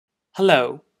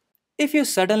Hello. If you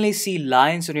suddenly see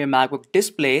lines on your MacBook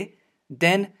display,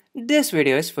 then this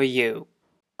video is for you.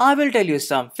 I will tell you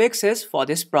some fixes for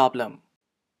this problem.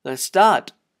 Let's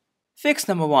start. Fix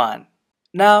number 1.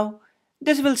 Now,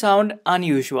 this will sound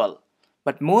unusual,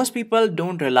 but most people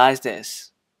don't realize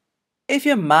this. If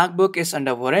your MacBook is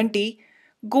under warranty,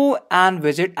 go and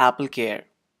visit Apple Care.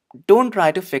 Don't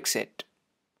try to fix it.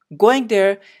 Going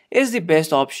there is the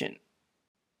best option.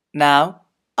 Now,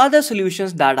 other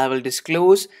solutions that I will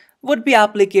disclose would be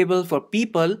applicable for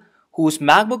people whose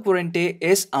MacBook warranty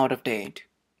is out of date.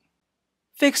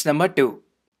 Fix number 2.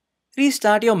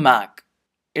 Restart your Mac.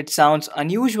 It sounds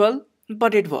unusual,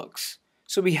 but it works.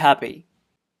 So be happy.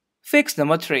 Fix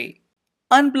number 3.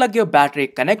 Unplug your battery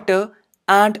connector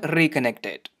and reconnect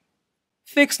it.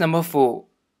 Fix number 4.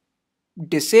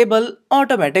 Disable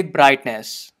automatic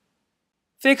brightness.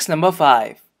 Fix number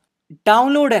 5.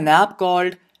 Download an app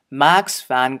called Mac's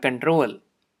Fan Control.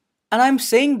 And I'm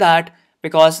saying that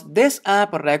because this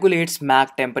app regulates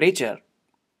Mac temperature.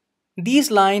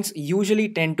 These lines usually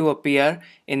tend to appear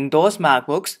in those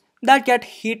MacBooks that get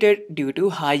heated due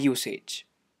to high usage.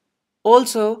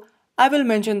 Also, I will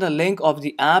mention the link of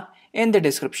the app in the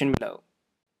description below.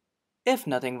 If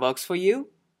nothing works for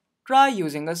you, try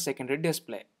using a secondary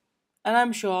display, and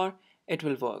I'm sure it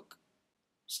will work.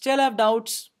 Still have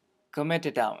doubts? Comment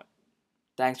it down.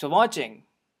 Thanks for watching.